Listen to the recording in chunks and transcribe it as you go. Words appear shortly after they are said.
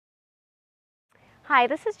Hi,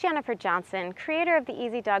 this is Jennifer Johnson, creator of the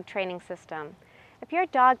Easy Dog Training System. If your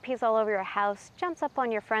dog pees all over your house, jumps up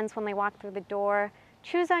on your friends when they walk through the door,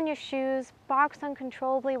 chews on your shoes, barks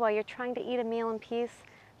uncontrollably while you're trying to eat a meal in peace,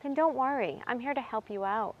 then don't worry, I'm here to help you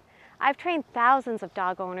out. I've trained thousands of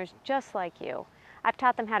dog owners just like you. I've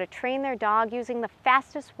taught them how to train their dog using the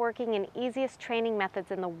fastest working and easiest training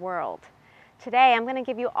methods in the world. Today, I'm going to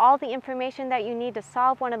give you all the information that you need to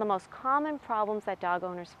solve one of the most common problems that dog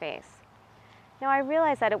owners face. Now, I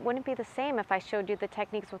realize that it wouldn't be the same if I showed you the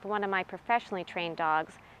techniques with one of my professionally trained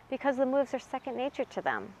dogs because the moves are second nature to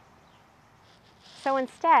them. So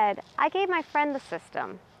instead, I gave my friend the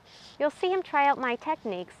system. You'll see him try out my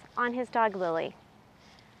techniques on his dog Lily.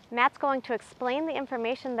 Matt's going to explain the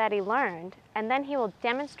information that he learned, and then he will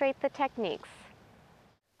demonstrate the techniques.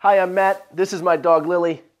 Hi, I'm Matt. This is my dog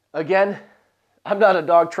Lily. Again, I'm not a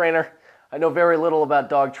dog trainer. I know very little about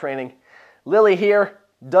dog training. Lily here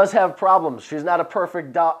does have problems. She's not a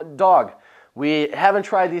perfect dog. We haven't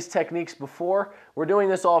tried these techniques before. We're doing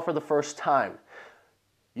this all for the first time.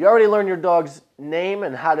 You already learned your dog's name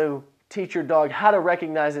and how to teach your dog how to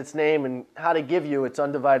recognize its name and how to give you its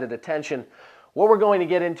undivided attention. What we're going to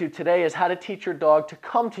get into today is how to teach your dog to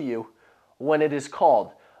come to you when it is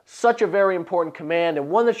called. Such a very important command, and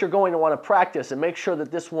one that you're going to want to practice and make sure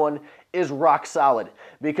that this one is rock solid.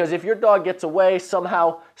 Because if your dog gets away,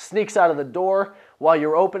 somehow sneaks out of the door while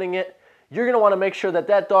you're opening it, you're going to want to make sure that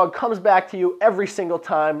that dog comes back to you every single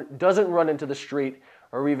time, doesn't run into the street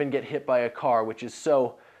or even get hit by a car, which is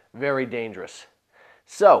so very dangerous.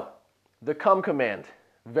 So, the come command,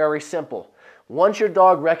 very simple. Once your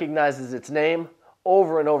dog recognizes its name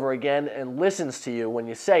over and over again and listens to you when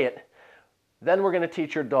you say it, then we're going to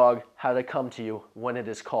teach your dog how to come to you when it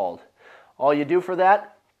is called. All you do for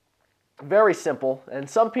that, very simple. And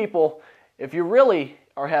some people, if you really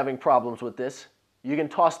are having problems with this, you can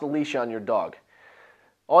toss the leash on your dog.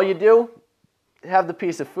 All you do, have the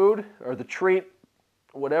piece of food or the treat,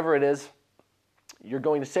 whatever it is. You're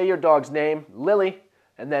going to say your dog's name, Lily,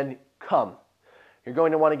 and then come. You're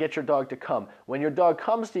going to want to get your dog to come. When your dog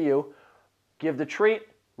comes to you, give the treat,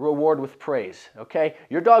 reward with praise, okay?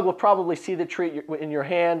 Your dog will probably see the treat in your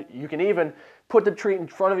hand. You can even put the treat in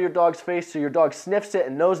front of your dog's face so your dog sniffs it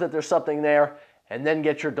and knows that there's something there, and then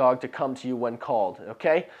get your dog to come to you when called,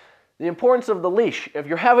 okay? The importance of the leash. If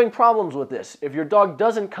you're having problems with this, if your dog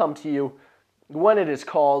doesn't come to you when it is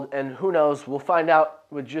called, and who knows, we'll find out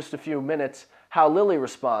with just a few minutes how Lily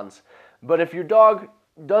responds. But if your dog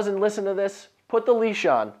doesn't listen to this, put the leash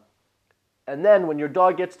on. And then when your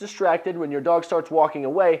dog gets distracted, when your dog starts walking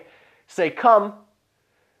away, say, come,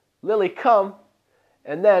 Lily, come.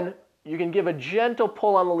 And then you can give a gentle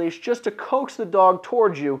pull on the leash just to coax the dog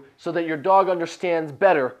towards you so that your dog understands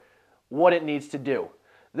better what it needs to do.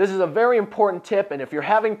 This is a very important tip, and if you're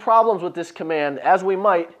having problems with this command, as we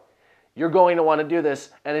might, you're going to want to do this,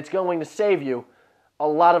 and it's going to save you a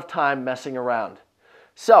lot of time messing around.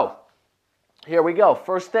 So, here we go.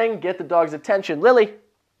 First thing, get the dog's attention. Lily,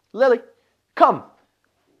 Lily, come.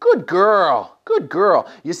 Good girl, good girl.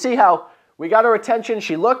 You see how we got her attention,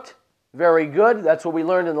 she looked very good. That's what we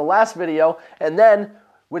learned in the last video. And then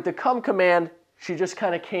with the come command, she just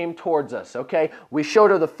kind of came towards us, okay? We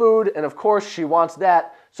showed her the food, and of course she wants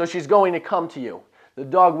that, so she's going to come to you. The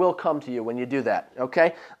dog will come to you when you do that,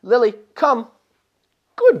 okay? Lily, come.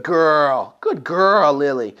 Good girl,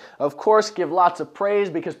 Lily. Of course, give lots of praise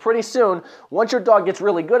because pretty soon, once your dog gets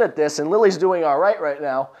really good at this, and Lily's doing all right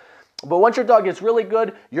now, but once your dog gets really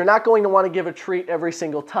good, you're not going to want to give a treat every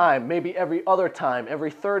single time, maybe every other time, every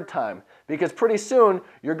third time, because pretty soon,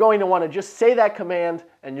 you're going to want to just say that command,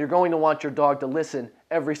 and you're going to want your dog to listen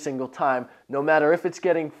every single time, no matter if it's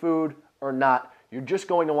getting food or not. You're just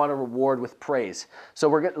going to want to reward with praise. So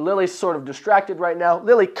Lily's sort of distracted right now.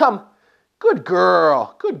 Lily, come. Good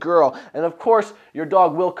girl, good girl. And of course, your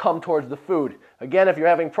dog will come towards the food. Again, if you're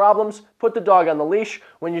having problems, put the dog on the leash.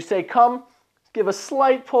 When you say come, give a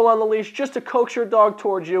slight pull on the leash just to coax your dog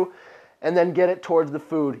towards you, and then get it towards the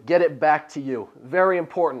food. Get it back to you. Very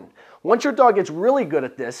important. Once your dog gets really good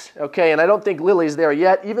at this, okay, and I don't think Lily's there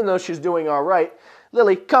yet, even though she's doing all right.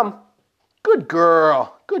 Lily, come. Good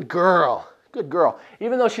girl, good girl. Good girl.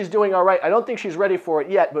 Even though she's doing all right, I don't think she's ready for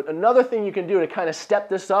it yet, but another thing you can do to kind of step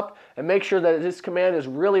this up and make sure that this command is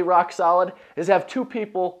really rock solid is have two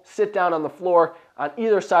people sit down on the floor on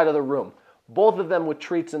either side of the room, both of them with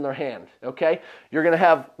treats in their hand, okay? You're going to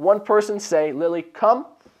have one person say, Lily, come.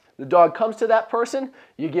 The dog comes to that person,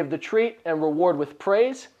 you give the treat and reward with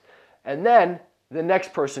praise, and then the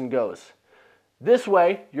next person goes. This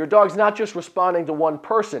way, your dog's not just responding to one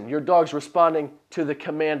person, your dog's responding to the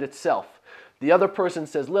command itself. The other person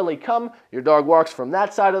says, Lily, come. Your dog walks from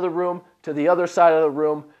that side of the room to the other side of the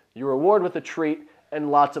room, you reward with a treat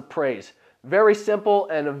and lots of praise. Very simple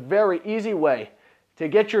and a very easy way to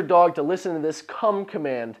get your dog to listen to this come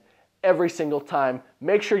command every single time.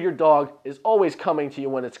 Make sure your dog is always coming to you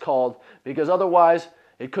when it's called, because otherwise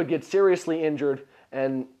it could get seriously injured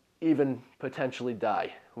and even potentially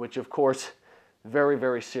die, which of course, very,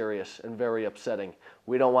 very serious and very upsetting.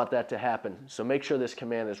 We don't want that to happen, so make sure this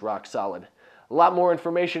command is rock solid. A lot more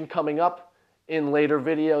information coming up in later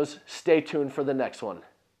videos. Stay tuned for the next one.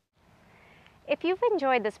 If you've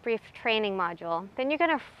enjoyed this brief training module, then you're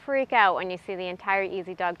going to freak out when you see the entire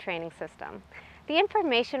Easy Dog training system. The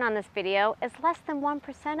information on this video is less than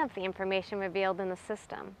 1% of the information revealed in the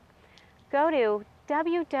system. Go to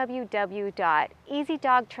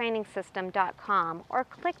www.easydogtrainingsystem.com or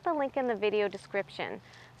click the link in the video description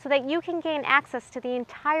so that you can gain access to the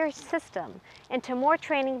entire system and to more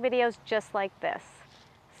training videos just like this.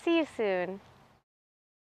 See you soon.